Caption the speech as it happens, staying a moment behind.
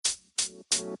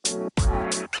Well,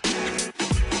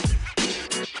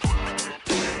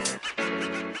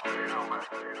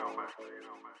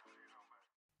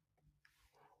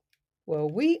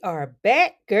 we are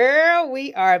back, girl.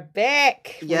 We are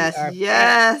back. We Yes, are back.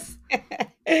 yes.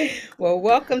 Well,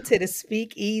 welcome to the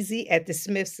Speakeasy at the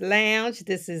Smith's Lounge.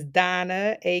 This is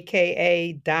Donna,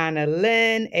 aka Donna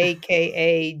Lynn,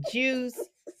 aka Juice,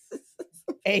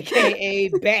 aka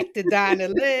back to Donna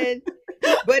Lynn.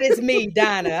 But it's me,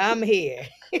 Donna. I'm here.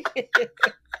 Girl,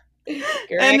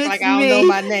 And act like it's I don't know me.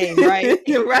 my name, right?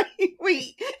 Right?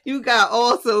 Wait, you got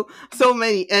also so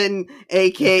many and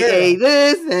AKA Girl.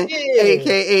 this and Yeah.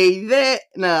 AKA that.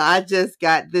 No, I just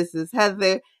got this is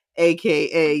Heather,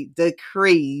 AKA the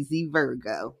crazy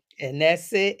Virgo. And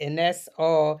that's it. And that's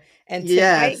all. And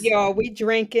tonight, Yes. y'all, we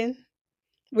drinking.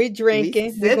 We We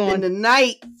drinking. We're sipping going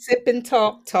tonight. sip and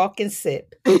talk, talk and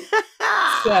sip.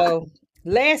 So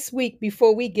last week,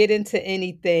 before we get into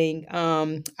anything,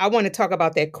 I want to talk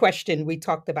about that question we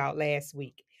talked about last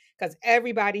week because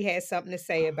everybody has something to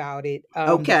say about it.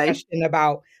 The Okay. question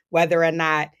about whether or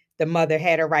not the mother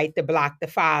had a right to block the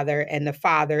father, and the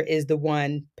father is the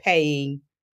one paying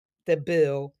the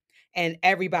bill, and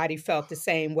everybody felt the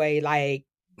same way. Like,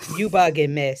 you bugging,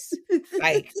 miss.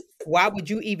 Like, why would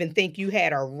you even think you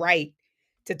had a right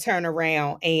to turn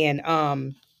around and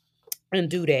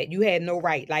do that? You had no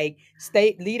right. Like,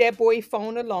 stay, leave that boy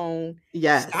phone alone.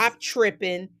 Yes. Stop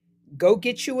tripping. Go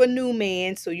get you a new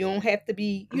man so you don't have to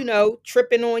be,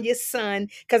 tripping on your son.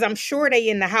 Cause I'm sure they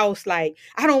in the house like,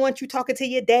 I don't want you talking to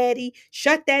your daddy.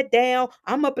 Shut that down.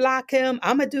 I'ma block him.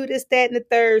 I'ma do this, that, and the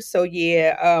third. So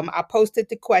yeah, I posted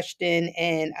the question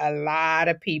and a lot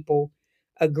of people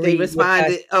They agreed with us.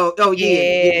 responded. Oh yeah,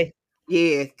 yeah. Yeah.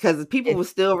 Yeah, because people It, were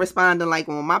still responding like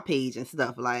on my page and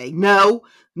stuff, like, no,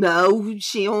 no,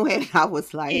 she don't have it. I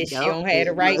was yeah, like, she yup. don't have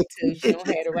the right to. She don't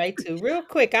have the right to. Real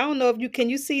quick, I don't know if you can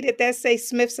you see that say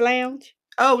Smith's Lounge?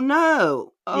 Oh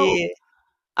no. Yeah.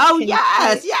 Oh Can you see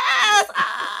yes, it? yes.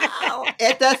 Oh,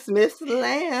 at the Smith's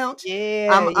Lounge. Yeah,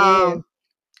 I'm yeah.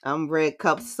 I'm Red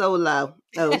Cup Solo.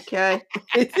 Okay.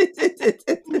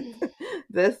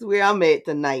 That's where I'm at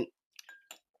tonight.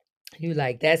 You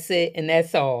like, that's it and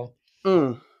that's all.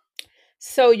 Mm.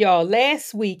 So y'all,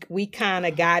 last week we kind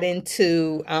of got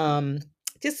into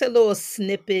just a little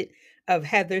snippet of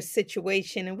Heather's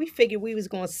situation, and we figured we was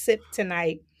going to sip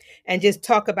tonight and just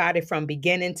talk about it from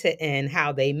beginning to end,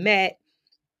 how they met,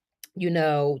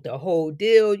 the whole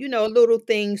deal, little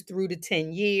things through the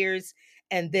 10 years,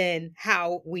 and then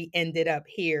how we ended up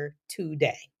here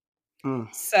today.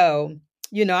 Mm. So,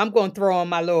 I'm going to throw on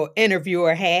my little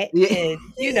interviewer hat Yeah. and,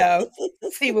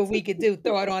 see what we could do.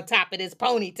 Throw it on top of this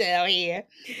ponytail here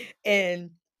and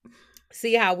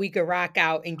see how we could rock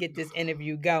out and get this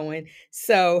interview going.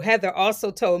 So, Heather also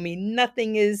told me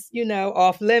nothing is,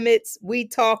 off limits. We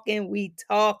talking, we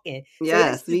talking. So, this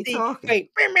Yes, is we the talking.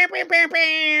 wait.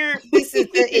 This is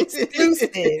the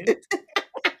exclusive.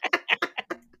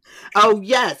 Oh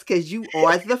yes, because you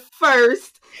are the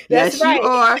first. That's Yes, you right.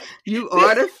 are. You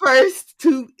are the first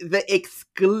to the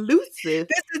exclusive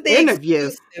This is the interview.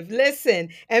 exclusive. Listen,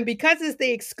 and because it's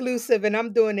the exclusive and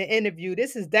I'm doing the interview,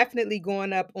 this is definitely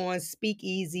going up on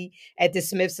Speakeasy at the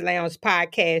Smith's Lounge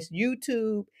podcast,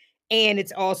 YouTube, and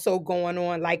it's also going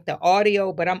on like the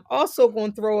audio, but I'm also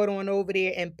going to throw it on over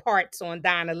there in parts on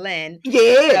Donna Lynn.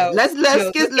 Yeah, So, let's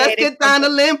look at it get from Donna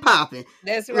Lynn popping.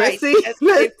 that's Let's right. see. Let's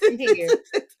get it from here.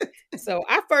 So,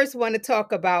 I first want to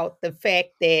talk about the fact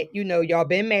that, y'all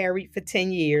been married for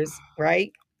 10 years,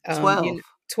 right? Um, you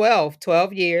 12. know,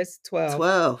 12 years, 12.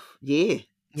 12. Yeah.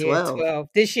 Yeah, 12. 12.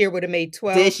 This year would have made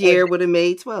 12 This or year would have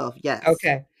made 12. Yes.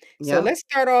 okay. So Yep. let's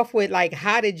start off with like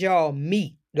how did y'all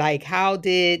meet? Like how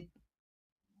did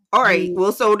All right. you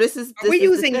Well, so are we this is the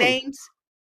using thing. names?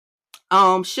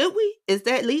 Should we? Is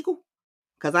that legal?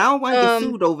 Because I don't want to get Um,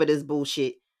 sued over this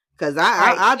bullshit. Because all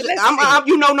right, so let's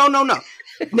see. you know, no.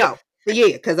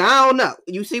 Yeah, because I don't know.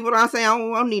 You see what I'm saying? I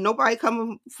don't need nobody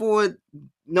coming for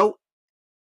no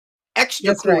extra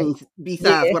That's right. coins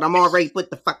besides Yeah. what I'm already put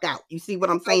the fuck out. You see what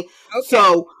I'm saying? Okay.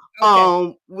 So,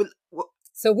 Okay.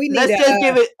 So we need let's a just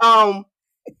give it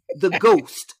the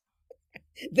ghost.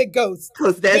 the ghost.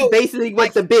 Because that's Ghost. basically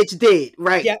Like what the bitch did,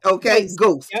 right? yep, Okay, ghost.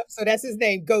 ghost. Yep. So that's his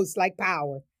name, Ghost like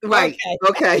power. Right.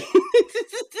 Okay. Okay.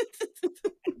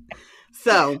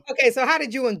 So Okay, so how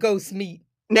did you and Ghost meet?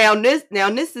 now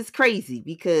this is crazy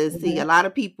because see Mhm. a lot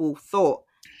of people thought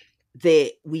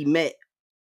that we met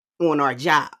on our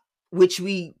job, which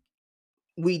we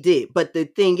did. But the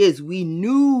thing is, we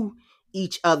knew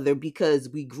each other because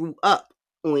we grew up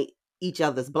on each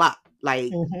other's block.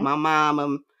 Like Mhm. my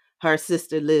mom, her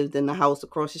sister lived in the house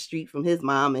across the street from his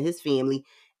mom and his family,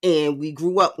 and we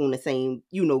grew up on the same,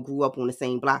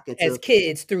 block As until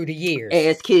kids through the years.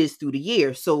 as kids through the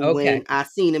years. So Okay. when I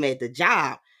seen him at the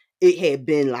job, it had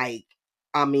been like,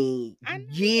 I mean, I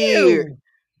know year you.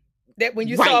 That when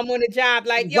you saw right, him on the job,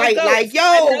 like, yo, right, like Ghost,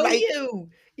 I yo, know like you.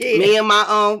 Yeah. me and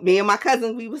my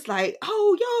cousin, we was like,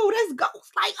 oh yo, that's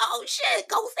Ghost. Like, oh shit,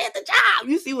 Ghost at the job.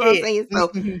 You see what I'm Yeah. saying?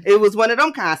 So Mhm. it was one of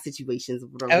them kind of situations,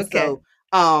 whatever. Okay.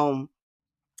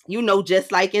 So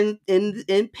just like in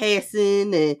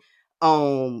passing and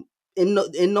in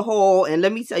the hall. And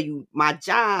let me tell you, my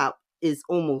job is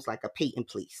almost like a Peyton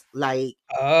place. Like,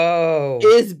 Oh.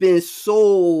 it's been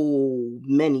so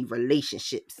many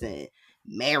relationships and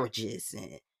marriages,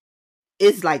 and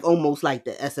it's like almost like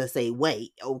the SSA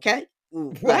way, okay?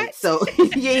 Like, What? so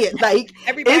yeah, like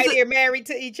Everybody it's a there married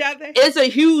to each other? it's a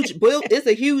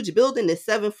huge building. It's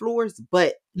 7 floors,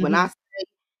 but when I Mhm. say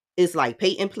it's like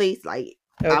Peyton Place, like,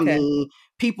 I Okay. mean,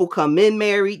 people come in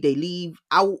married, they leave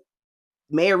out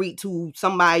married to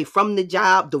somebody from the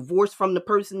job, divorced from the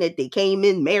person that they came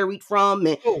in married from,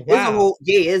 and Oh, it's a wow. whole,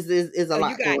 yeah, it's a So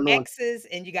you lot got going on. exes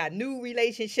and you got new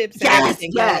relationships and Yes,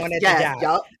 everything going yes, on at the yes, job.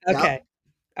 yup. Okay.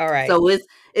 All right. So it's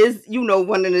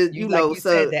one of the, You like you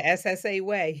said, so the SSA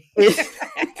way. it's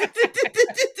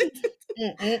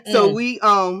so Mm-mm-mm. we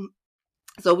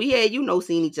had,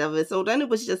 seen each other. So then it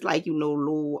was just like,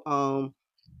 little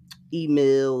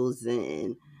emails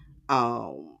and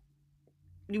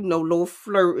little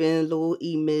flirting, little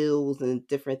emails and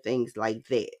different things like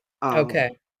that.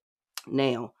 Okay.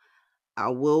 Now I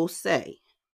will say,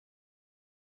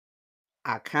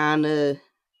 I kind of,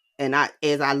 and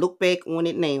as I look back on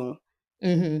it now,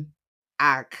 Mhm.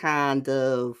 I kind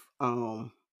of,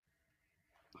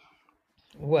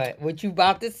 What you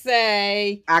about to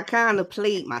say? I kind of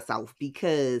played myself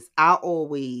because I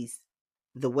always,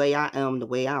 the way I am, the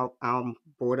way I'm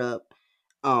brought up,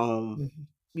 um, Mhm.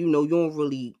 you don't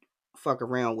really fuck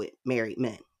around with married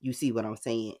men. You see what I'm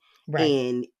saying? Right.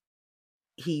 And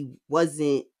he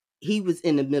wasn't. He was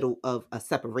in the middle of a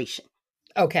separation.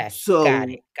 Okay. Got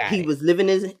So it. Got he it. was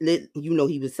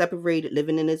he was separated,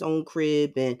 living in his own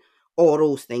crib and all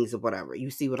those things or whatever. You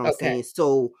see what I'm Okay. saying?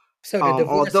 So, So the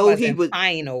divorce although wasn't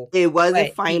final, it wasn't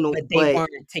final, but they but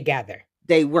weren't together.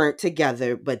 they weren't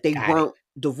together, but they Got it. weren't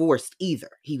divorced either.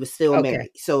 He was still Okay.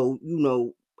 married. So,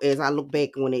 as I look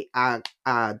back on it, I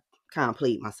kind of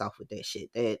played myself with that shit.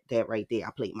 That right there,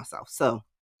 I played myself. So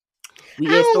we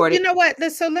had Oh, you started. know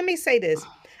what? So let me say this.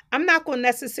 I'm not going to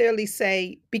necessarily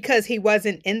say because he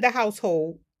wasn't in the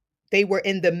household, they were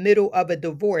in the middle of a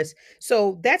divorce.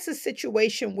 So that's a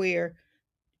situation where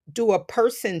do a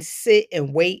person sit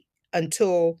and wait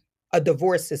until a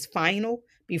divorce is final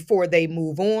before they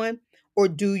move on? Or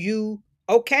do you,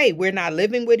 okay, we're not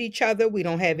living with each other. We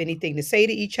don't have anything to say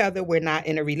to each other. We're not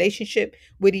in a relationship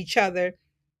with each other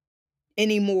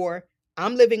anymore.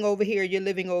 I'm living over here, you're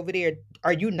living over there.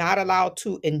 Are you not allowed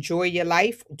to enjoy your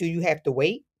life? Do you have to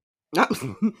wait?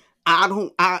 I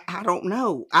don't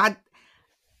know. I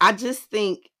just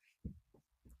think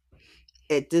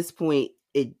at this point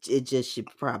it just should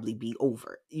probably be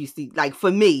over. You see, like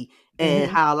for me and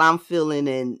Mhm. how I'm feeling,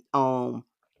 and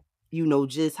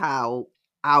just how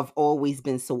I've always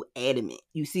been so adamant.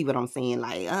 You see what I'm saying?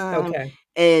 Like, Okay.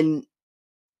 and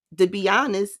to be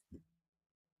honest,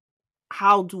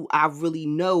 how do I really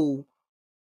know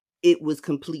it was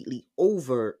completely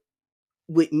over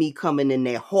with me coming in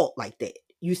that halt like that?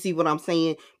 You see what I'm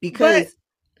saying? But Because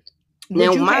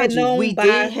would now, you had mind you, we known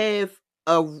did by have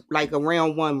a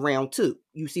round one, round two.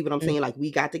 You see what I'm mm, saying? Like,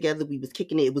 we got together, we was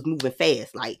kicking it, it was moving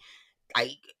fast. Like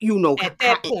at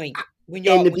that point when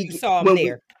in y'all the when you beginning, saw him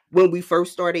there? when we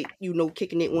first started,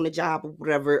 kicking it on the job or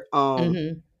whatever,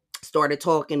 Mhm. started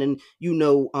talking, and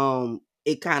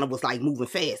it kind of was like moving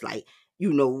fast, like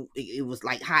it was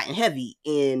like hot and heavy,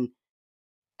 and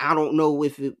I don't know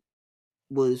if it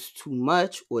was too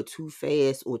much or too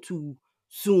fast or too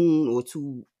soon or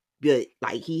too, but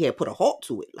like he had put a halt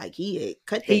to it. Like he had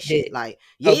cut He that shit. did. Like,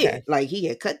 yeah, Okay. like he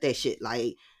had cut that shit.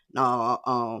 Like,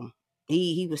 no,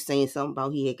 he was saying something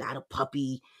about he had got a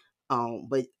puppy.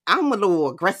 But I'm a little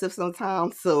aggressive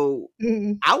sometimes, so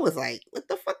Mhm. I was like, what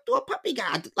the fuck do a puppy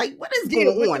got? Like, what is Yeah,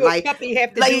 going what on? do a puppy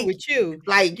have to do Like, with you?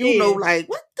 like, Yeah. like,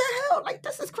 what the hell? Like,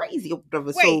 this is crazy or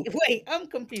whatever. Wait, So, wait, I'm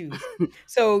confused.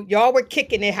 So y'all were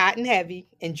kicking it hot and heavy,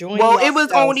 enjoying well, it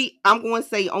was yourselves. only, I'm going to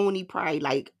say only probably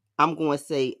like, I'm going to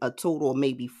say a total of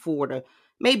maybe 4 to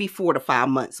 5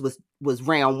 months was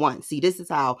round one. See, this is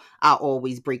how I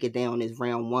always break it down, is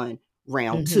round one,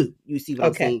 round two. Mhm. You see what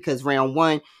I'm Okay. saying? Because round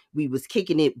one, we was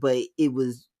kicking it, but it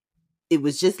was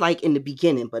just like in the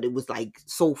beginning, but it was like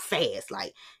so fast,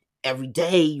 like every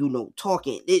day,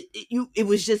 talking. It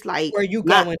was just like Were you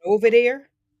not. going over there?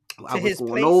 I To was his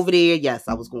going place? over there. Yes,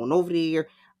 I was going over there.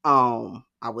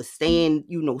 I was staying,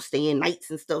 staying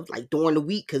nights and stuff like during the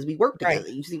week because we worked Right. together.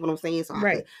 You see what I'm saying? So I could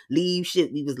Right. leave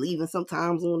shit. We was leaving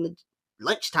sometimes on the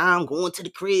lunchtime, going to the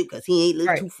crib because he ain't live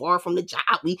Right. too far from the job.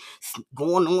 We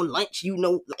going on lunch,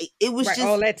 like it was Right.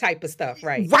 All just that type of stuff.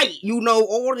 Right. right,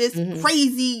 all this Hmm.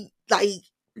 crazy, like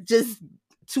just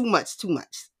too much, too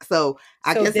much. So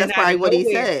I So guess then that's out probably of what he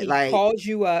nowhere, said. he Like, calls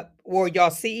you up, or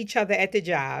y'all see each other at the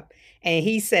job, and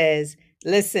he says,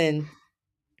 "Listen,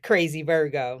 crazy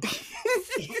Virgo,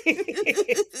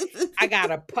 I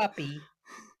got a puppy,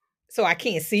 so I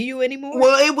can't see you anymore."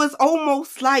 well, it was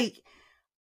almost like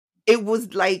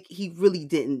he really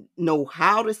didn't know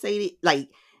how to say it. Like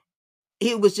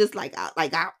it was just like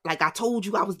I told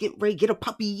you I was getting ready to get a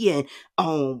puppy and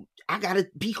I gotta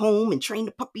be home and train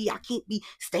the puppy. I can't be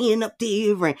staying up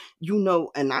there and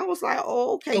and I was like,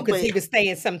 oh, okay, Oh, because but he was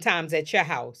staying sometimes at your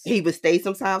house. he would stay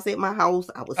sometimes at my house.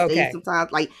 I would stay Okay.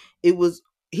 sometimes. Like it was,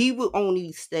 he would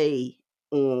only stay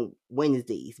on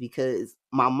Wednesdays because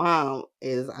my mom,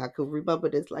 as I could remember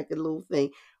this like a little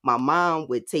thing, my mom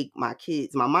would take my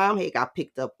kids. My mom had got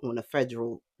picked up on a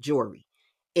federal jury.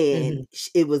 And Hmm.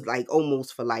 it was like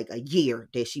almost for like a year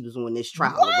that she was on this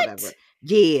trial or whatever. What?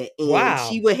 Yeah. And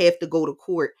she Wow. would have to go to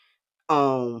court.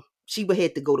 She would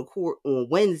have to go to court on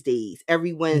Wednesdays,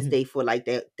 every Hmm. Wednesday for like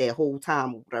that whole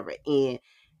time or whatever. And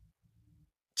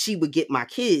she would get my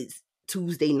kids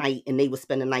Tuesday night and they would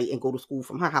spend the night and go to school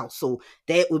from her house. So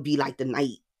that would be like the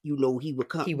night, he would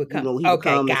come, He would come. he would Okay,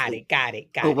 come got it. Got it. or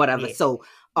Got it. whatever. Yeah. So,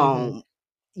 Hmm.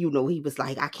 he was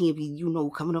like, I can't be,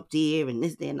 coming up there and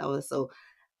this, that, and other. So,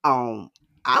 um,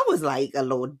 I was like a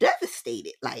little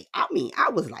devastated. Like, I mean, I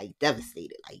was like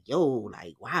devastated. Like, yo,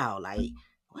 like, wow, like,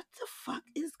 what the fuck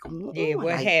is going Yeah, on?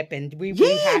 what Like, happened? We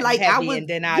yeah, hot and like I heavy, was, and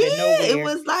then out of yeah, it nowhere,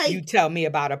 was you like, tell me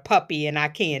about a puppy, and I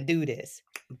can't do this.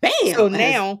 So bam.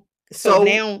 now, so So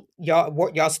now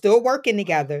y'all still working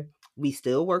together, we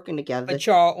still working together, but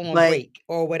y'all on but break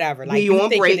or whatever. Like we you on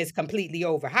thinking break. it's completely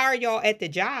over. How are y'all at the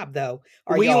job though?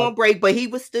 Are We y'all? on break, but he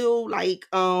was still like,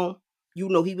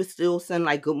 he was still send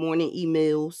like good morning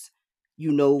emails,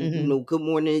 Hmm. good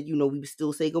morning, we would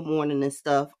still say good morning and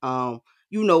stuff.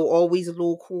 Always a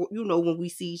little cool, when we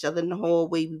see each other in the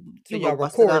hallway, we, So y'all were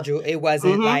bust it up. cordial. It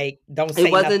wasn't Mm-hmm. like don't It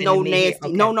say wasn't nothing to no me here.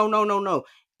 nasty. No, Okay. no, no, no, no.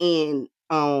 And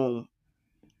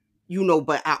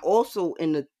but I also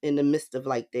in the midst of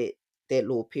like that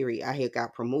little period, I had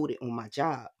got promoted on my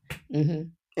job. Hmm.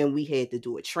 And we had to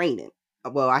do a training.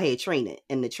 Well, I had training,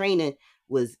 and the training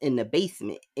was in the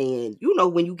basement. And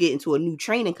when you get into a new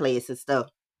training class and stuff,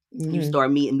 you Hmm.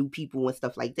 start meeting new people and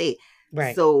stuff like that.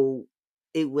 Right. So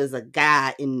it was a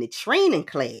guy in the training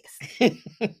class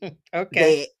Okay.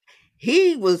 that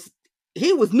he was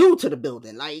he was new to the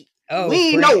building. Like Oh, we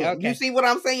ain't great. know him. You Okay. see what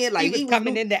I'm saying? He Like was he was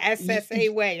coming new. in the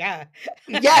SSA way, huh?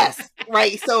 Yes,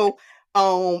 right. So,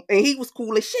 and he was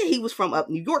cool as shit. He was from up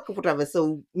New York or whatever.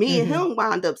 So me and Hmm. him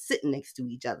wound up sitting next to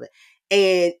each other,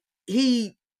 and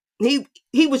he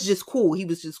he was just cool. He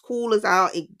was just cool as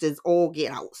out. It just all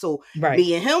get out. So Right.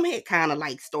 me and him had kind of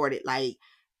like started like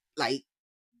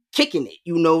kicking it,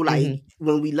 like Hmm.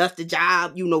 when we left the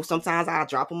job, sometimes I'll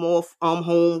drop him off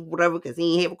home, whatever, because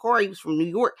he didn't have a car. He was from New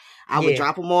York. I would Yeah.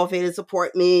 drop him off at his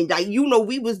apartment. Like,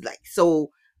 we was like,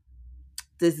 so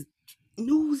this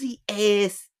newsy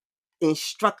ass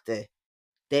instructor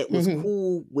that was Hmm.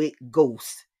 cool with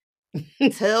Ghost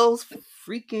tells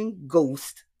freaking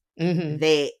Ghost Hmm.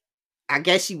 that I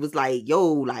guess she was like,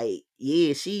 yo, like,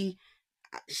 yeah, she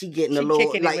getting a She little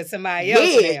kicking it like, with somebody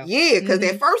else yeah, now. yeah. Cause Hmm.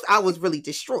 at first I was really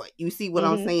distraught. You see what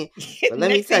I'm Hmm. saying? But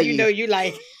let me Next tell thing you know, you, you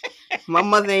like, my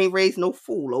mother ain't raised no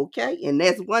fool, okay? And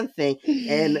that's one thing.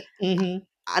 And hmm.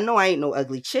 I know I ain't no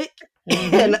ugly chick.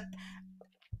 And Hmm.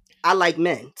 I like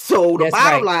men. So the That's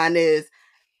bottom right. line is,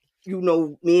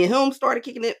 me and him started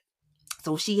kicking it.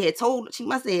 So she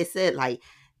must have said like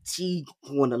she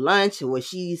going to lunch or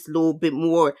she's a little bit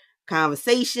more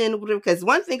conversation or whatever. Because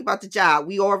one thing about the job,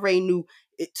 we already knew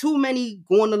too many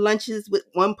going to lunches with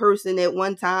one person at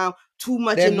one time, too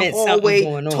much That in the meant something hallway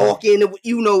going on. talking,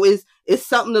 is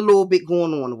something a little bit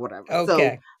going on or whatever. So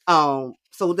Okay.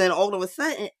 so then all of a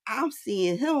sudden I'm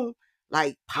seeing him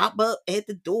like pop up at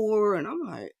the door and I'm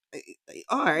like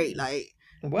all right, like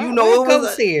Why it was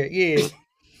ghost here? Yeah.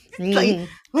 like, Hmm.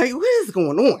 what is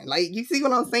going on? Like, you see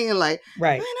what I'm saying? Like,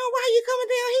 Right. I know why you coming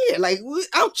down here. Like,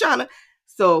 I'm trying to.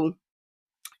 So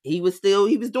he was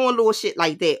doing little shit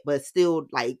like that, but still,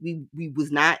 like, we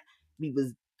was, not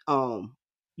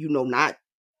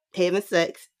having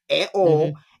sex at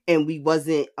all, Hmm. and we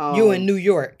wasn't, You in New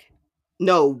York?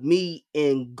 no, me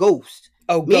and Ghost.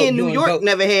 Oh, Me go. in New You and York go.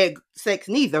 never had sex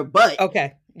neither, but,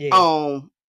 Okay. Yeah.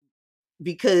 um,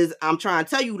 because I'm trying to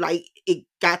tell you, like, it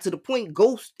got to the point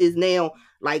Ghost is now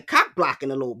like cock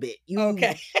blocking a little bit. You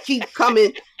Okay. keep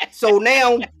coming. So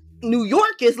now New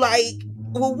York is like,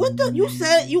 well, what the, you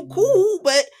said you cool,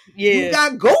 but you Yeah.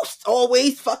 got Ghost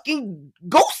always fucking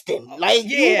ghosting. Like,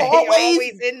 you Yeah, he always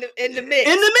always in the in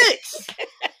mix. the mix.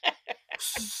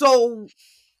 So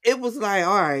it was like,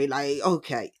 all right, like,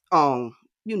 okay,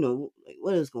 like,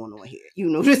 what is going on here?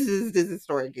 This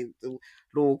story gets a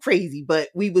little crazy, but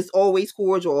we was always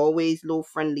cordial, always a little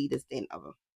friendly, this thing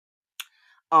other.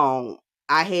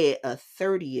 I had a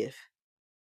 30th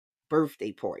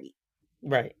birthday party.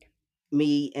 Right.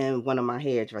 Me and one of my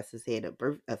hairdressers had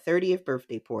a 30th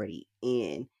birthday party,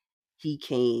 and he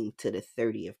came to the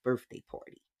 30th birthday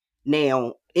party.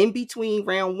 Now, in between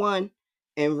round 1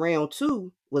 and round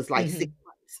 2 was like 6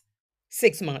 months.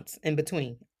 6 months in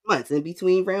between. Months in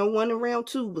between round 1 and round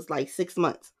 2 was like 6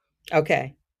 months.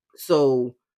 Okay.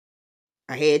 So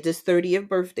I had this 30th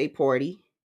birthday party,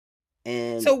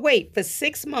 and So wait, for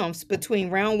 6 months between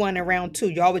round 1 and round 2,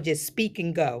 y'all would just speak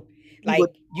and go. we would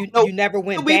Like you no, you never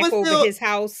went we back was over still his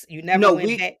house. You never no,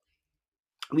 went back.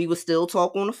 we would still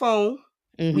talk on the phone.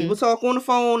 We Mm-hmm. would talk on the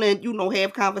phone and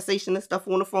have conversation and stuff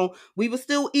on the phone. We would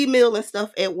still email and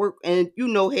stuff at work and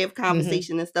have Mm-hmm.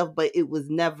 conversation and stuff, but it was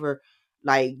never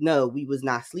like, no, we was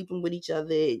not sleeping with each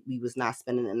other. We was not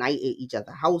spending the night at each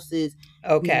other's houses.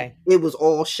 Okay. It was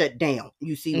all shut down.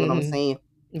 You see what I'm Mm-hmm. saying?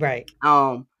 Right.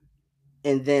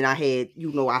 And then I had,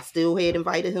 I still had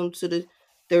invited him to the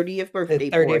 30th The birthday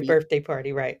 30th party, birthday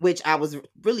party, right. which I was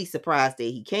really surprised that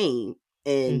he came.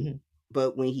 And Mm-hmm.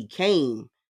 but when he came,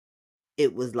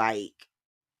 it was like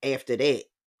after that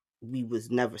we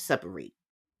was never separated.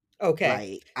 Okay.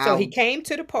 Like, So I he came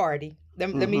to the party.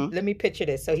 mhm. Let me picture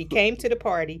this. So he came to the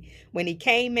party. When he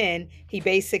came in, he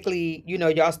basically,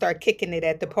 y'all start kicking it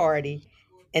at the party.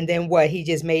 And then what? He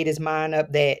just made his mind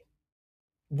up that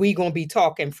we gonna be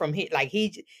talking from here. Like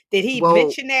did he Well,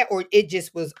 mention that, or it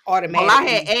just was I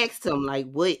had automatically? asked him like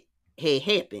what had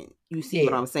happened. You see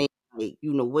what Yeah. I'm saying? Like,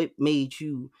 what made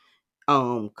you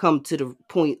come to the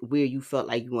point where you felt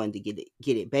like you wanted to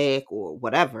get it back or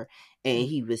whatever. And Mm.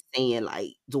 he was saying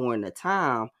like during the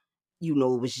time, it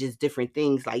was just different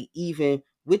things. Like, even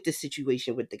with the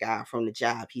situation with the guy from the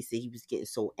job, he said he was getting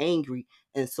so angry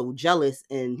and so jealous,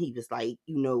 and he was like,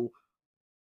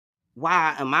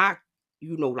 why am I,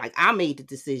 like, I made the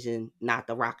decision not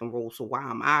to rock and roll, so why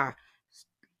am I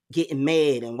getting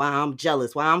mad and why I'm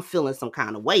jealous, why I'm feeling some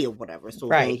kind of way or whatever.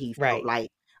 So then Right. he felt Right. like,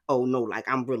 oh no, like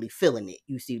I'm really feeling it.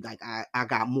 You see, like I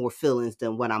got more feelings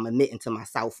than what I'm admitting to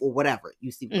myself or whatever.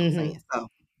 You see what I'm Mm-hmm. saying?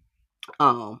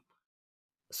 Um,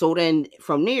 so then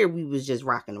from there we was just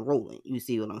rocking and rolling. You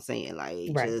see what I'm saying?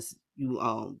 Like, Right. just we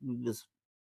was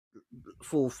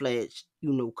full fledged,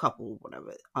 couple,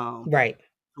 whatever. Right.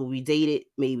 So we dated,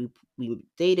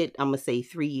 I'm gonna say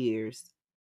 3 years,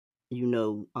 you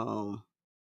know, um,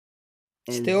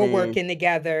 and Still then working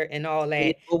together and all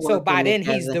we that. were So by working then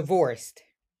he's together. divorced.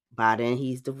 By then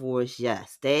he's divorced.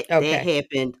 Yes. That Okay.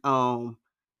 happened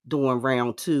during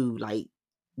round 2, like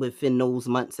within those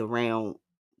months around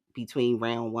between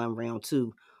round 1, round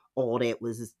 2, all that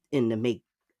was in the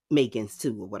makings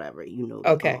too or whatever,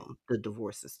 Okay. the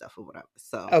divorce and stuff or whatever.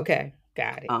 So Okay.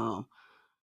 Got it.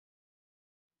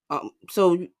 um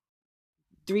so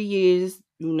 3 years,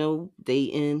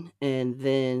 dating, and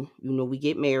then, we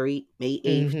get married May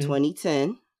 8th, Mm-hmm.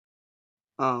 2010.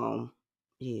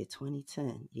 Yeah,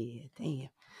 2010. Yeah, damn.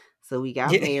 So we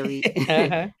got Yeah. married.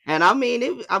 Uh-huh. And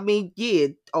yeah,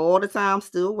 all the time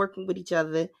still working with each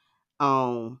other.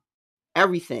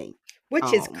 Everything.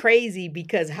 Which is Um, crazy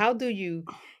because how do you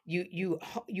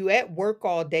at work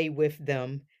all day with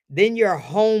them, then you're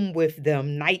home with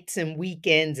them nights and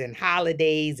weekends and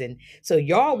holidays, and so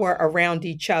y'all were around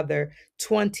each other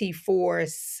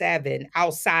 24/7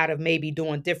 outside of maybe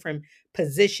doing different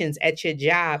positions at your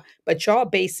job, but y'all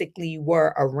basically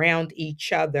were around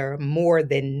each other more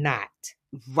than not.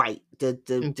 right. The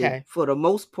Okay. For the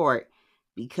most part,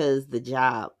 because the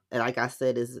job, like I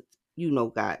said, is,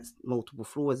 got multiple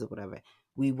floors or whatever.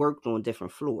 We worked on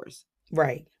different floors.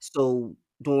 Right. So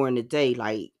during the day,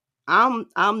 like, I'm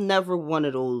never one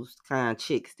of those kind of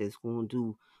chicks that's gonna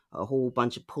do a whole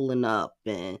bunch of pulling up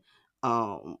and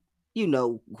um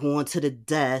going to the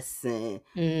desk, and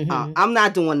Mhm. I'm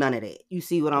not doing none of that. You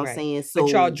see what I'm Right. saying?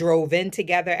 But y'all So drove in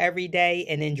together every day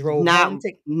and then drove not home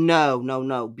to. no, no,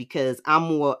 no, because I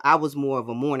was more of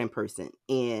a morning person,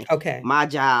 and Okay. my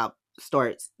job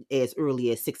starts as early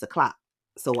as 6 o'clock.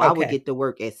 So I would Okay. get to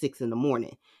work at 6 in the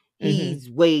morning. Mhm. He's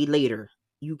way later.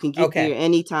 You can get there Okay.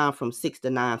 anytime from 6 to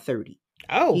 9:30.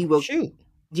 Oh, He will shoot.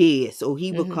 Yeah, so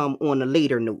he would Mhm. come on a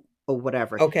later note or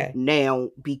whatever. Okay.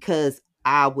 Now, because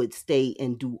I would stay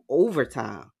and do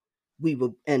overtime, we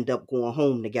would end up going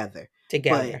home together.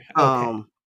 But Together. Okay.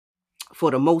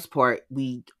 for the most part,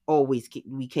 we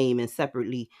came in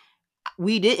separately.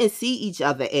 We didn't see each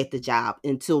other at the job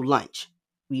until lunch.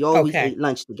 We always Okay. ate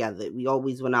lunch together. We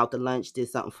always went out to lunch, did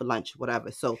something for lunch,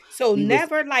 whatever. So So we was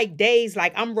never like days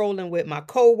like I'm rolling with my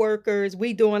coworkers.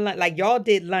 We doing like y'all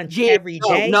did lunch yeah, every no,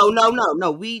 day. no, no, no,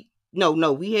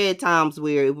 no. We had times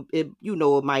where it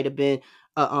might have been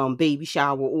a baby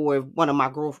shower, or one of my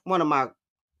girlfriends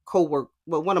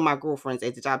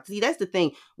at the job. See, that's the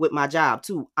thing with my job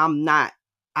too. I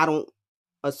don't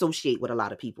associate with a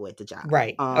lot of people at the job.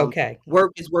 Right. Okay.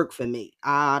 Work is work for me.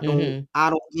 Mm-hmm. I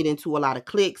don't get into a lot of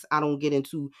cliques. I don't get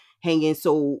into hanging.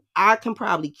 So I can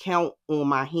probably count on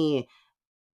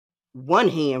one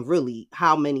hand really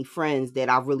how many friends that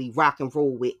I really rock and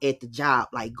roll with at the job,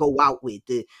 like go out with,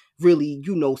 to really,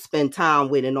 spend time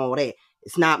with and all that.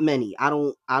 It's not many. I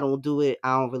don't do it.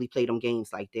 I don't really play them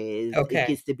games like that. It Okay.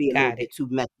 gets to be a little Got it. bit too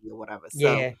messy or whatever. So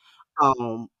Yeah.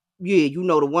 um yeah,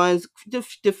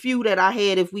 the few that I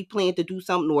had, if we plan to do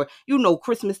something, or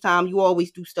Christmas time, you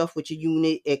always do stuff with your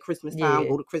unit at Christmas time, Yeah.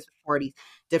 go to Christmas parties,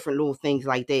 different little things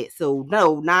like that. So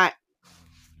no, not,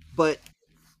 but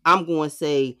I'm going to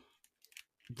say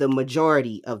the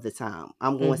majority of the time.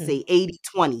 I'm going to Mm-hmm. say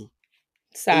 80-20.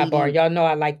 Sidebar. 80. Y'all know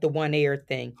I like the one ear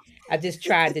thing. I just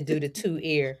tried to do the two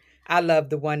ear. I love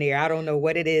the one ear. I don't know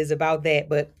what it is about that,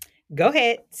 but go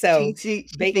ahead. She So she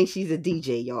she ba- thinks she's a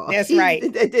DJ, y'all. that's She's right.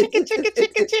 Chicka, chicka,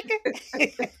 chicka, chicka.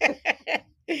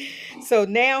 So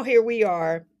now here we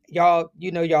are. Y'all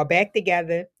back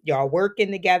together. Y'all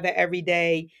working together every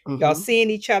day. Y'all hmm seeing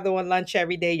each other on lunch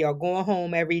every day. Y'all going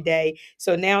home every day.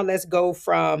 So now let's go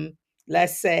from,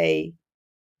 let's say,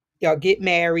 y'all get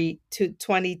married to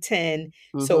 2010.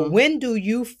 So hmm when do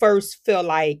you first feel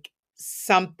like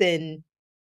something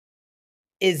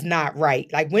is not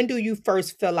right? Like when do you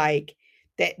first feel like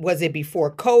that? Was it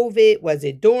before COVID? Was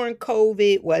it during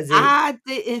COVID? Was it I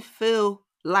didn't feel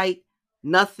like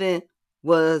nothing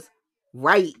was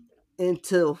right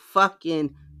until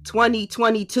fucking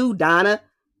 2022, Donna.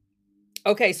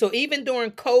 okay? So even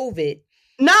during COVID,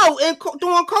 No,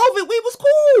 during COVID, we was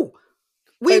cool.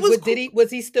 We but was did cool. he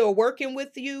was he still working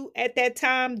with you at that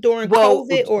time during Well,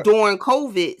 COVID or during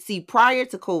COVID, see, prior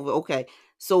to COVID, okay.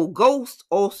 So Ghost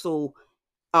also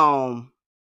um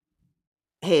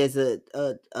has a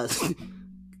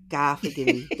God forgive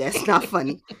me, that's not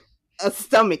funny. A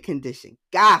stomach condition.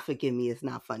 God forgive me, it's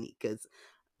not funny because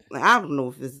I don't know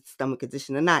if it's a stomach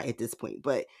condition or not at this point,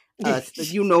 but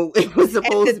it was at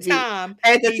supposed the to be, time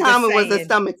at the he was time it was a saying,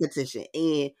 stomach condition,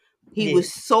 and he yeah,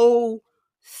 was so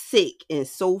sick and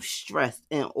so stressed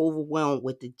and overwhelmed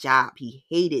with the job. He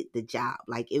hated the job.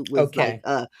 Like it was like okay.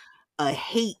 a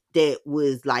hate that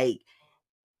was like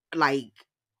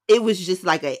it was just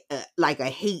like a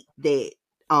hate that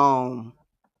um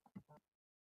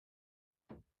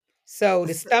So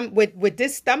the stomach with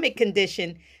this stomach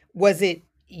condition, was it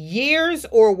years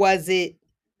or was it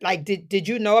like did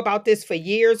you know about this for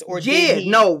years or did yeah, he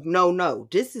no, no, no.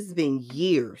 This has been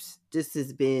years. This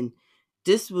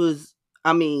was,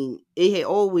 I mean, it had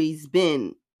always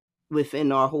been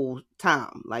within our whole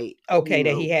time. Like, okay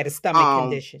that he had a stomach um,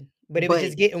 condition, but it was but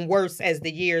just getting worse as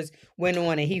the years went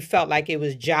on and he felt like it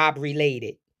was job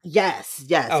related. yes,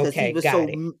 yes, because he Okay, was got so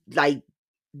it. like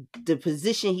the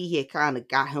position he had kind of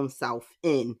got himself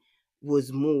in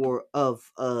was more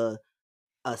of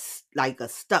like a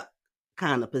stuck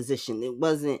kind of position. It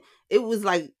wasn't. It was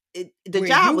like the Where job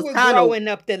you was were kind of. growing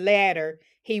up the ladder,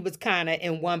 he was kind of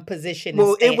in one position and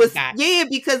Well, it stand was, got yeah,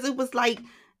 because it was like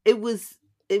it was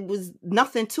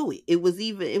nothing to it. It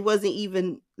wasn't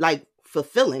even like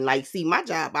fulfilling. Like, see, my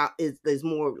job is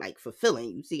more like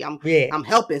fulfilling. You see, yeah, I'm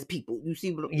helping people. You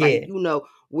see, like yeah.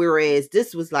 whereas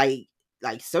this was like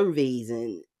surveys,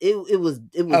 and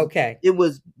Okay. it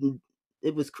was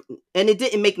it was and it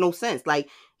didn't make no sense. Like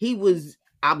he was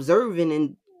observing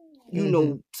and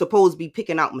Mhm. supposed to be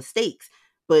picking out mistakes,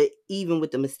 but even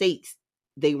with the mistakes,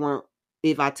 they weren't.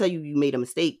 If I tell you made a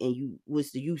mistake, and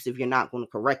what's the use if you're not going to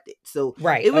correct it? So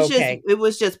Right. Okay. it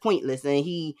was just pointless, and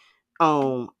he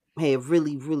had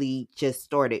really really just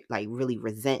started like really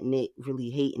resenting it, really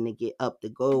hating to get up to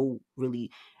go,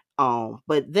 really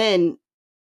but then,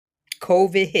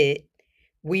 COVID hit.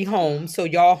 We home. So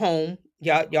y'all home.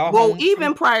 Y'all well, home even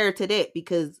from prior to that,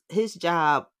 because his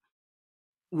job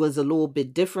was a little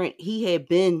bit different. He had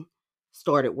been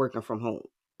started working from home.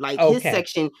 Like his okay.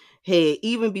 section had,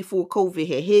 even before COVID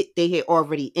had hit, they had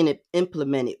already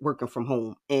implemented working from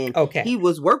home, and Okay. he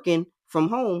was working from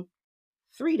home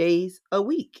 3 days a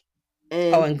week.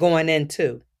 Oh, And and going in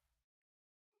too.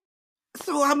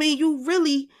 so, I mean, you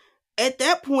really. at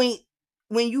that point,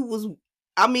 when you was,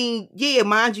 I mean, yeah,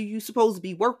 mind you, you supposed to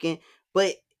be working,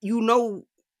 but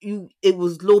it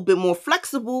was a little bit more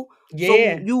flexible, so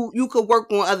Yeah. you could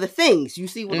work on other things. You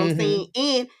see what I'm saying? Mm-hmm.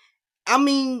 And I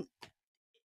mean,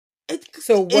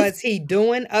 So it's was he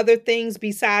doing other things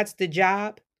besides the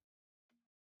job?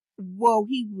 well,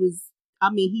 he was. I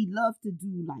mean, he loved to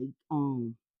do like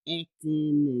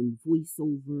acting and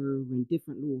voiceover and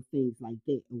different little things like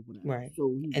that or whatever. Right.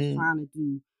 So he was And trying to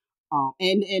do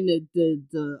and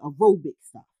the aerobic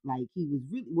stuff. Like he was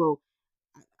really well.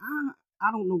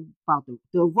 I don't know about the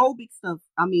aerobic stuff.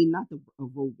 I mean, not the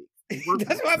aerobics, the that's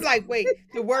workout why I'm stuff. like, wait,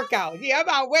 the workout. Yeah, I'm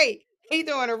about wait. He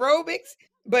doing aerobics,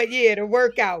 but yeah, the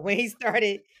workout when he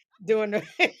started doing the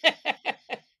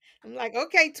I'm like,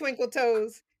 okay, twinkle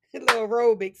toes, little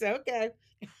aerobics, okay.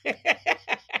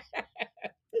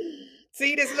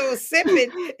 See this little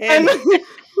sipping and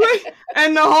and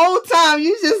and the whole time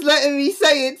you just letting me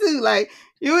say it too. Like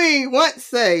you ain't once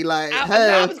say like,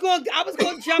 no, huh. I was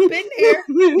going to jump in there.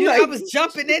 You know, I Like was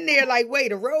jumping in there like,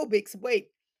 wait, aerobics, wait.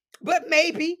 But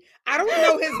maybe I don't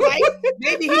know his life.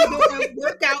 Maybe he doing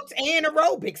workouts and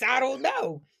aerobics. I don't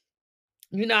know.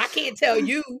 You know, I can't tell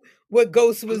you what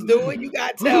Ghost was doing. You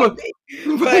gotta tell me.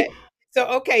 But right. so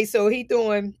okay, so he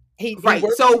Right.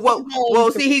 So working what? from home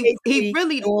Well, 3 see, days a he week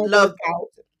really doing loved.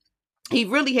 workouts. He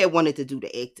really had wanted to do the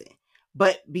acting,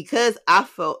 but because I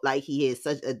felt like he had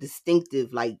such a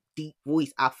distinctive, like deep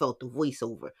voice, I felt the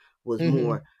voiceover was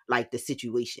more Mhm. like the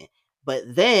situation. But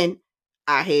then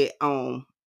I had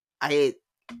I had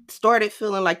started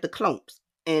feeling like the clumps,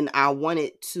 and I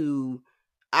wanted to.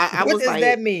 I What was does like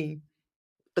that mean?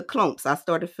 the clumps. I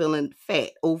started feeling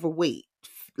fat, overweight,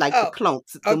 like the Oh,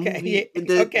 clumps. The okay. movie, Yeah.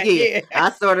 the Okay. yeah. Yeah.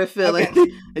 I started feeling,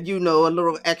 Okay. a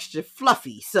little extra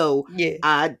fluffy. So Yeah.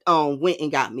 I went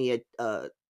and got me a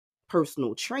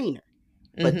personal trainer,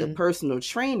 but the Mhm. personal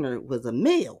trainer was a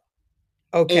male,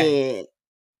 Okay.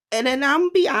 and then I'm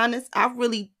gonna be honest, I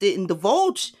really didn't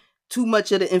divulge too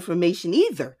much of the information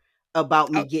either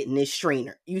about me Oh, getting this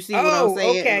trainer. You see what I'm oh,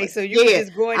 saying? okay. Like, So you were yeah,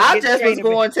 just going to I get the just was trainer,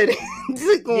 but going to the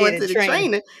just yeah, going the to the trainer.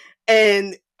 trainer,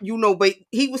 and but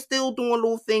he was still doing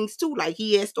little things too. Like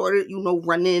he had started,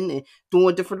 running and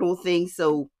doing different little things.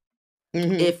 So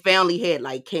it Mhm. finally had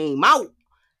like came out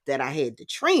that I had the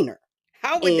trainer.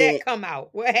 How would that And come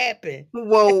out? What happened?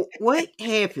 well, what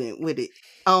happened with it?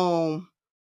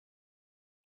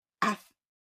 I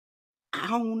I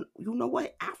don't, you know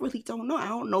what? I really don't know. I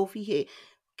don't know if he had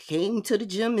came to the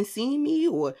gym and seen me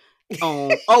or,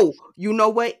 oh, you know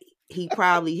what? He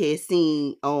probably had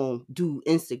seen, do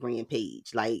Instagram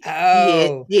page. Like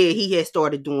Oh, he had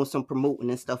started doing some promoting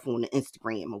and stuff on the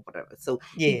Instagram or whatever. So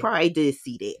he yeah. probably did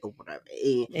see that or whatever.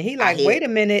 And And he I like, had, wait a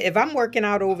minute, if I'm working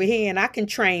out over here and I can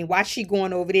train, why she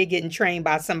going over there getting trained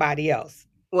by somebody else?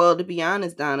 well, to be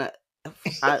honest, Donna,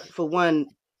 for one,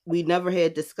 we never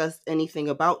had discussed anything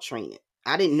about training.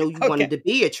 I didn't know you wanted Okay. to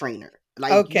be a trainer.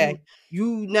 Like Okay.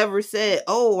 you never said,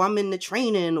 "Oh, I'm in the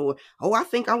training," or "Oh, I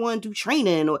think I want to do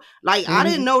training," or like I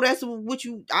didn't Mhm. know that's what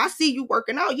you. I see you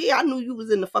working out. Yeah, I knew you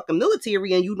was in the fucking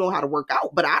military and you know how to work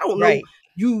out, but I don't know Right.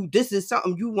 you. This is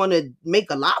something you want to make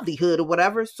a livelihood or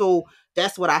whatever. So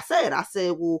that's what I said. I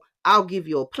said, "Well, I'll give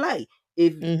you a play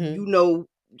if Mhm. you know."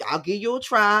 I'll give you a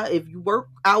try. If you work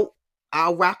out,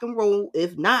 I'll rock and roll.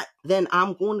 If not, then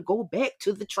I'm going to go back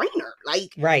to the trainer.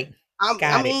 Like, Right. I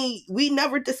Got it. mean, we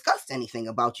never discussed anything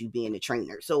about you being a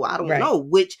trainer. So I don't Right. know,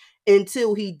 which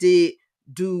until he did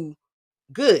do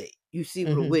good. You see,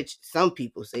 Mhm. which some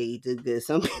people say he did good.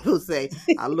 Some people say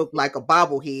I look like a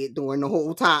bobblehead during the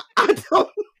whole time.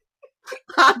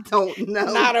 I don't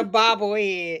know. Not a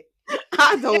bobblehead.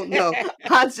 I don't know.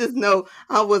 I just know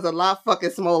I was a lot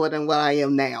fucking smaller than what I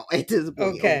am now at this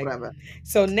point or Okay. whatever.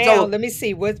 So now So let me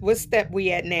see what step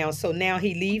we at now. So now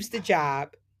he leaves the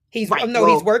job. He's right, no,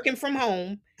 he's well, working from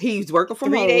home he's working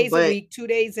from 3 home, days a but week, 2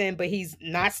 days in, but he's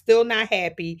not still not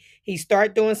happy. He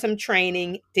start doing some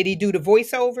training. Did he do the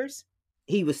voiceovers?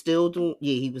 he was still doing,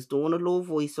 yeah, he was doing a little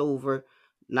voiceover,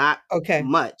 not Okay.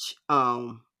 much,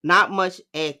 not much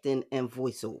acting and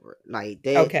voiceover. Like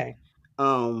that Okay.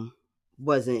 um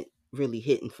wasn't really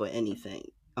hitting for anything.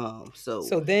 So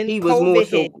So then he was more COVID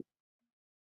hit. so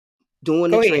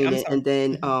doing the Go ahead. I'm training sorry. and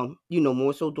then Mhm.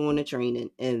 more so doing the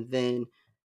training and then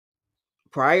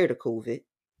prior to COVID,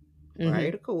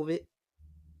 prior Mhm. to COVID,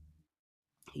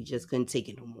 he just couldn't take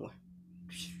it no more.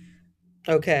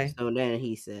 Okay. So then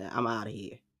he said, I'm out of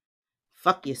here.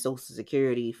 Fuck your social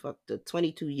security, fuck the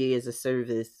 22 years of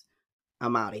service.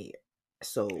 I'm out of here.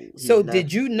 So he So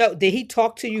left. did he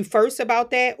talk to you first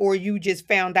about that or you just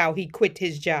found out he quit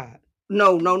his job?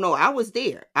 No, no, no. I was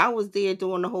there. I was there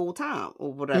during the whole time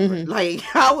or whatever. Mhm. Like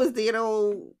I was there the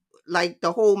whole. like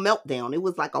the whole meltdown. It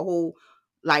was like a whole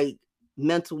like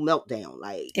mental meltdown,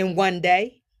 like In one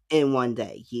day? in one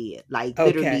day. Yeah, like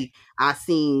literally, Okay. I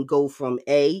seen go from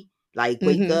like wake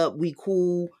Mm-hmm. up, we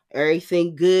cool,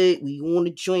 everything good, we on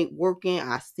the joint working.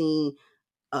 I seen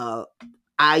uh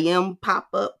I am pop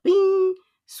up, bing,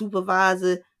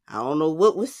 supervisor. I don't know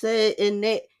what was said in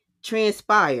that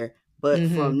transpire, but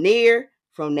Mm-hmm.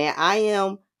 from that I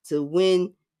am to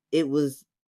when it was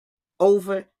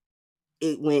over,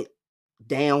 it went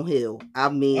downhill. I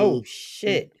Oh mean,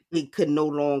 shit. it could no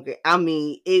longer. I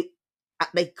mean,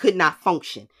 they could not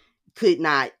function. Could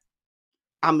not.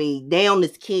 I mean, now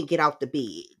this kid get out the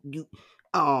bed. You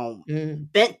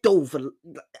Mm. bent over.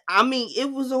 I mean,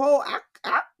 it was a whole.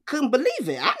 I couldn't believe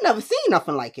it. I never seen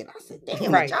nothing like it. I said, damn, a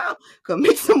Right. job could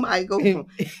make somebody go from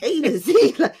Yeah, A to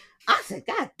Z. Like, I said,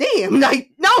 God damn,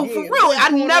 like no, for real. what's I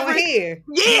going on never, here?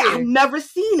 yeah, I Yeah. never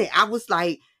seen it. I was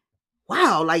like,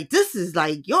 wow, like this is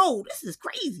like, yo, this is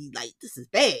crazy. Like this is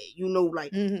bad,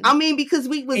 like Mm-hmm. I mean, because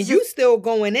we was And you just still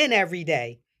going in every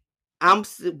day.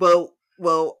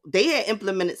 well, they had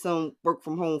implemented some work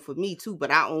from home for me too,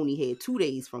 but I only had 2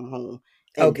 days from home.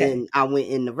 And Okay. then I went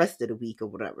in the rest of the week or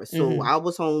whatever. So Mm-hmm. I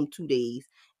was home 2 days,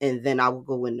 and then I would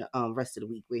go in the rest of the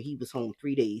week where he was home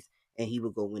 3 days, and he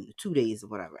would go in the 2 days or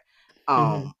whatever.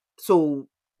 Mm-hmm. So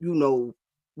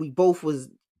we both was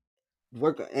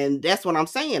working, and that's what I'm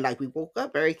saying. Like we woke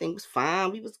up, everything was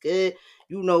fine, we was good.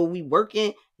 We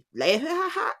working, laughing, ha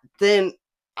ha. Then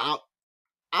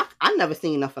I never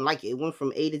seen nothing like it. It went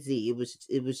from A to Z.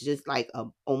 It was just like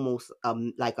almost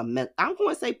like I'm going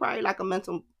to say probably like a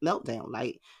mental meltdown,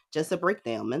 like just a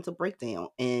breakdown, mental breakdown.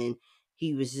 And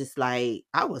he was just like,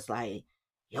 I was like,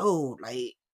 yo,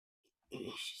 like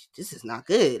this is not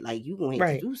good. Like you gonna have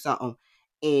to Right. do something.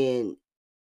 And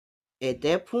at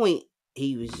that point,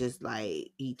 he was just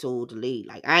like, he told the lady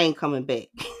like, I ain't coming back.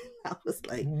 I was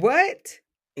like, What?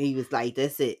 he was like,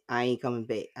 that's it, I ain't coming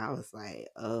back. I was like,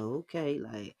 oh, okay,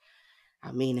 like.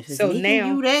 I mean, if it's So making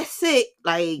you now, that sick,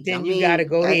 like, I then you got to mean, you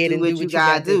go gotta ahead do and do what you what you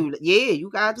got gotta to do. do. Yeah,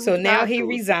 you gotta do what So you now gotta he do.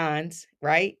 resigns,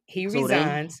 right? He So then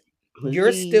resigns. he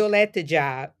You're leaves. still at the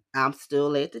job. I'm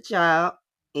still at the job,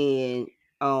 and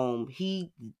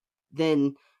he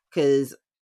then, because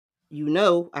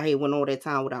I had went all that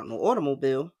time without no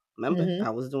automobile. Remember, Mm-hmm. I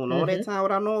was doing all that Mm-hmm. time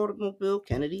without no automobile.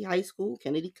 Kennedy High School,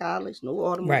 Kennedy College, no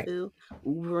Right. automobile.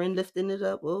 Uber and lifting it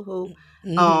up. Oh,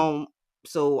 Mm-hmm.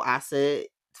 so I said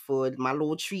for my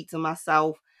little treat to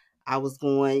myself, I was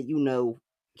going,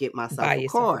 get Buy myself a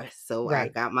yourself car. So I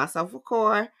right. got myself a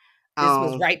car. This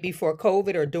was Um, right before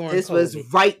COVID or during this was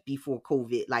COVID? right before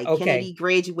COVID. Like Okay. Kennedy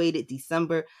graduated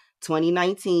December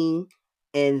 2019,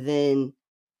 and then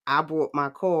I brought my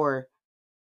car.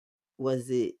 Was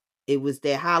it? It was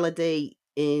that holiday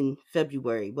in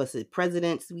February. Was it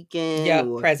President's Weekend Yep.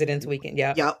 or? President's Weekend.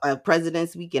 Yep. Yeah,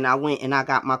 President's Weekend. I went and I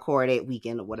got my car that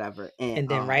weekend or whatever, And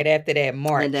then right after that,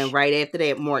 and then March. right after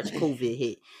that, March, COVID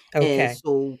hit, and Okay.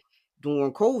 so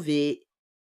during COVID,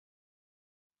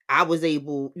 I was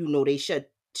able, they shut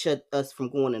us from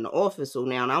going in the office, so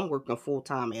now I'm working full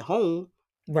time at home,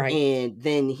 Right. and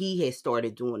then he had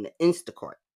started doing the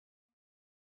Instacart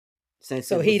since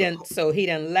So it he was a done. So he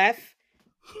done left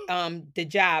the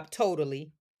job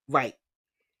totally. right.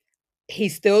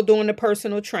 He's still doing the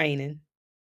personal training.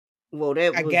 Well,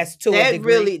 I guess to a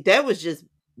degree. that was just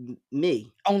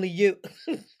me. Only you.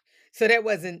 So that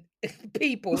wasn't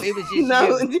people. It was just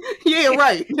No, you. yeah,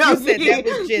 right. No, You said yeah. that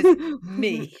was just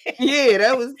me. Yeah,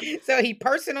 that was So he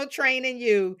personal training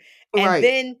you, and right.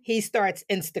 then he starts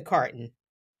Instacarting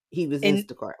He was in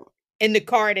Instacart. in the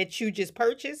car that you just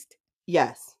purchased.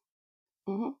 Yes.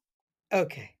 Mm-hmm.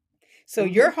 Okay. So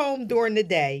Mm-hmm. you're home during the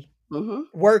day Mm-hmm.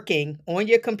 working on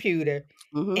your computer,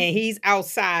 Mm-hmm. and he's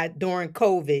outside during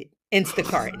COVID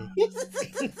Instacarting.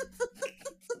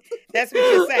 That's what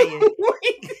you're saying.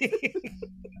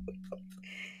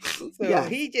 So Yes.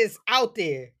 he just out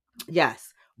there.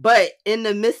 Yes. But in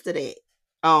the midst of that,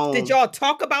 Did y'all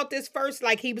talk about this first?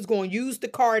 Like he was going to use the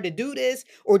car to do this,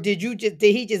 or did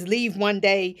he just leave one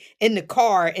day in the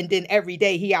car and then every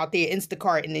day he out there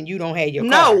Instacart and then you don't have your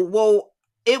no, car? well,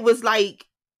 it was like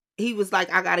he was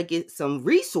like, I gotta get some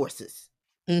resources.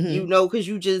 Mm-hmm. Because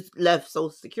you just left Social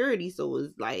Security, so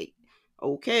it's like,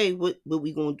 okay, what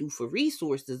we gonna do for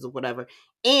resources or whatever.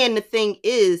 And the thing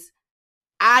is,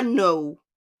 I know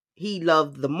he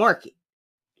loved the market.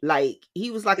 Like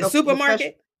he was like The a professional.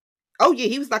 supermarket. Oh yeah,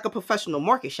 he was like a professional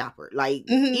market shopper. Like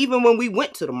Mm-hmm. even when we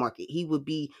went to the market, he would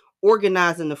be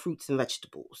organizing the fruits and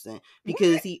vegetables, and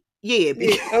because Okay.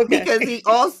 because he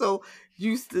also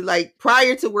used to, like,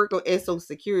 prior to work on Social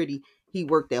Security, he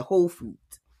worked at Whole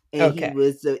Foods, and he Okay.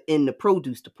 was in the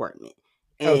produce department.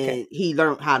 Okay. and he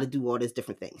learned how to do all this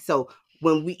different things. So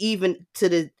when we even to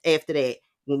the after that,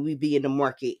 when we be in the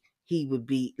market, he would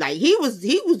be like he was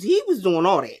doing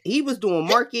all that. He was doing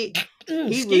market. He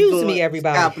was Excuse doing me,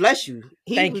 everybody. God bless you.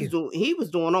 Thank you. He was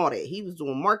doing all that. He was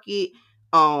doing market.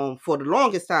 For the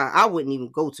longest time, I wouldn't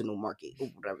even go to no market or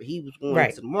whatever. He was going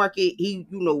Right. to the market. He,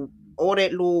 all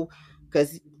that little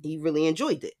because he really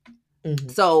enjoyed it.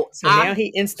 Mhm. So So now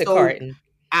he Instacarting.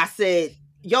 I said,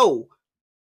 yo,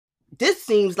 this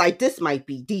seems like this might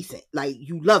be decent. Like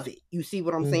you love it. You see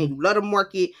what I'm saying? Mhm. You love the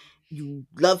market. You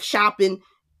love shopping.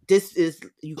 This is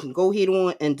you can go ahead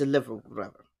on and deliver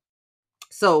whatever.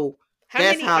 So How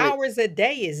that's many how it. hours a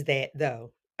day is that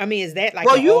though? I mean, is that like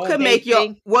an all day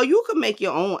thing? You can make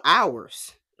your own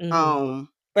hours. Mhm. Um,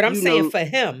 But I'm you saying know, for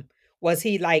him, was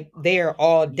he like there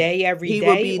all day every he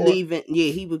would day be or leaving.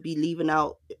 Yeah, he would be leaving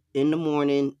out in the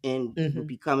morning and would Mhm.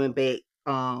 be coming back.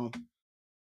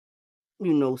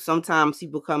 Sometimes he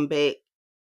would come back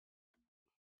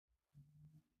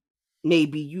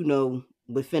maybe,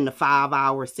 within the 5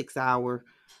 hour, 6 hour,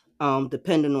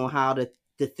 depending on how the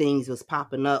things was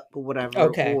popping up or whatever.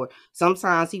 Okay. Or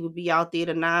sometimes he would be out there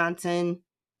to 9, 10,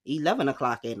 11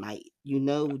 o'clock at night,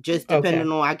 just Okay.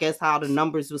 depending on, I guess, how the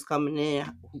numbers was coming in,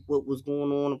 what was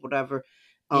going on or whatever.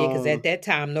 Yeah, because at Um, that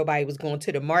time nobody was going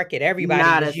to the market. Everybody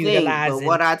Not a was thing. But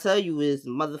what utilizing I tell you is,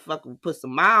 motherfucker would put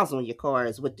some miles on your car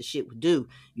is what the shit would do.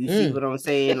 You see mm. what I'm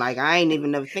saying? Like, I ain't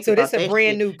even never think So this about a that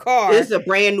brand shit. new car. It's a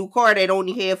brand new car that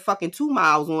only had fucking 2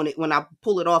 miles on it when I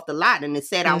pull it off the lot, and it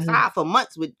sat Mhm. outside for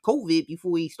months with COVID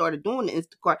before he started doing the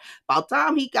Instacart. By the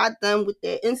time he got done with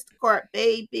that Instacart,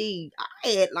 baby, I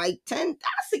had like 10. I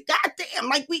said, God damn,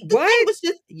 like the thing What? was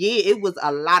just, yeah, it was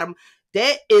a lot of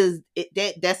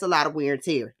that's a lot of wear and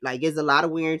tear. Like, it's a lot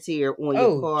of wear and tear on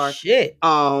your Oh car. shit.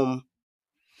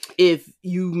 If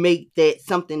you make that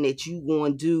something that you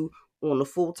want to do on a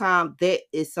full time, that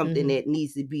is something Mhm. that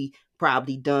needs to be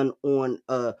probably done on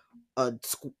the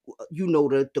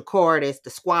car that's the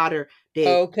squatter that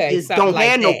Okay, is something don't like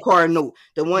have no that. car note,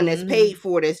 the one that's paid Mhm.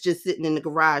 for, that's just sitting in the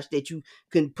garage that you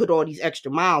can put all these extra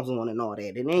miles on and all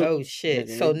that. It ain't Oh shit.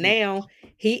 So nigga. now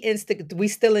we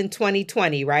still in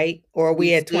 2020, right? Or are We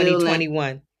we at still in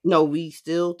 2021? No, we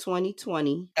still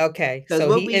 2020. Okay. Because So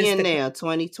what he we in Insta now,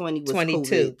 2020 was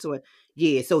 22. COVID.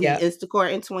 Yeah, so he Yep.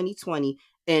 Instacart in 2020.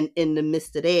 And in the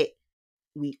midst of that,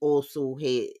 we also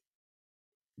had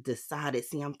decided,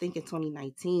 see, I'm thinking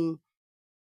 2019,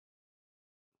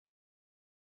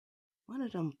 one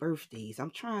of them birthdays.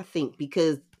 I'm trying to think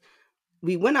because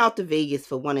we went out to Vegas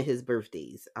for one of his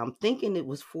birthdays. I'm thinking it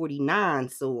was 49,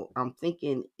 so I'm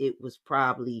thinking it was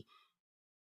probably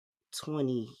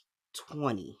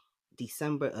 2020,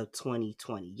 December of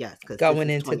 2020. Yes, because this Going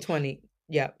is into 20. 20.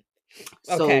 Yep.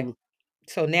 Okay. So,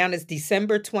 So now it's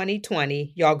December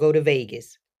 2020. Y'all go to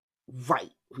Vegas.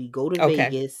 right, we go to Okay.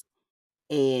 Vegas,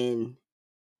 and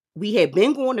we had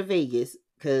been going to Vegas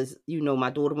because my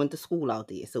daughter went to school out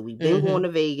there, so we've been going Mhm.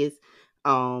 to Vegas.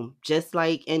 Just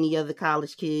like any other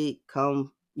college kid,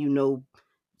 come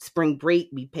spring break,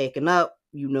 we packing up.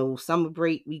 Summer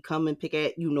break, we come and pick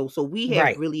at. So we have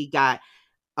Right. really got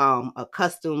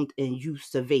accustomed and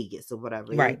used to Vegas or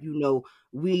whatever. And Right.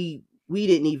 we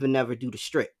didn't even never do the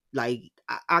strip. Like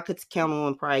I could count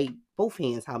on probably both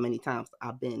hands how many times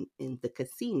I've been in the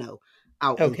casino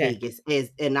out in Okay. Vegas,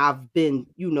 and I've been,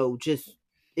 just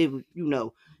it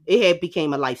it had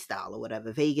became a lifestyle or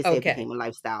whatever. Vegas had Okay. became a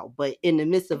lifestyle. But in the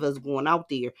midst of us going out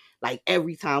there, like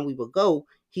every time we would go,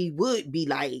 he would be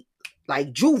like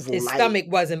Juval, His like, stomach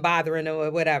wasn't bothering him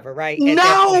or whatever, right? At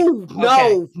that point. no, Okay.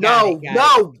 no, Got it. no,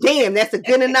 Got it. no. Damn, that's a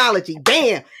good analogy.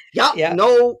 Damn. Yup. Yep.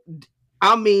 No,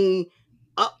 I mean,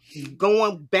 up,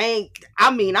 going bang.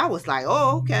 I mean, I was like,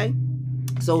 oh, okay.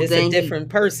 So It's a then different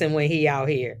person when he out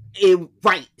here.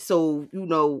 right. So,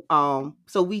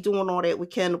 so we doing all that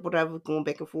with Ken or whatever, going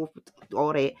back and forth with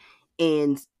all that.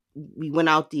 And we went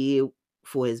out there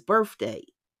for his birthday.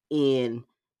 And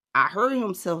I heard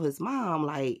him tell his mom,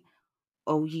 like,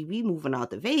 oh yeah, we moving out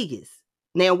to Vegas.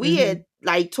 Now we Mhm. had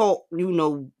like talked,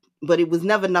 but it was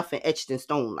never nothing etched in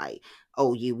stone. Like,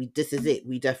 oh yeah, this is it.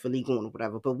 We definitely going or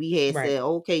whatever. But we had Right. said,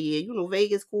 okay, yeah,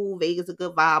 Vegas cool. Vegas a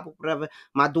good vibe or whatever.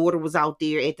 My daughter was out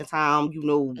there at the time,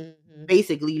 Mhm.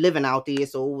 basically living out there.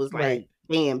 So it was Right. like,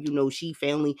 damn, she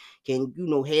family can,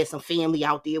 have some family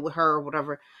out there with her or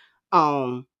whatever.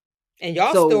 And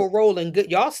y'all So still rolling good.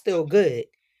 Y'all still good.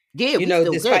 yeah, we still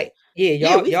good. Despite yeah,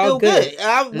 Yeah, y'all we y'all still good.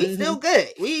 good. We still Mhm. good.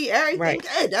 We everything Right.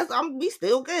 good. We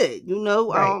still good.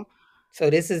 Right. So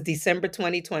this is December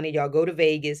 2020. Y'all go to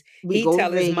Vegas. We He go to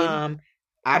tell his Vegas. mom,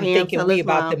 I I'm hear him thinking tell we his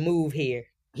about to mom. move here.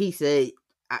 He said,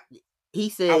 I,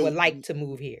 he I would said, like to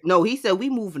move here. no. He said we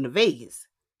moving to Vegas.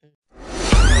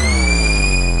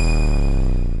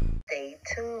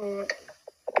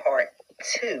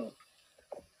 2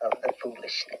 of the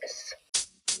foolishness.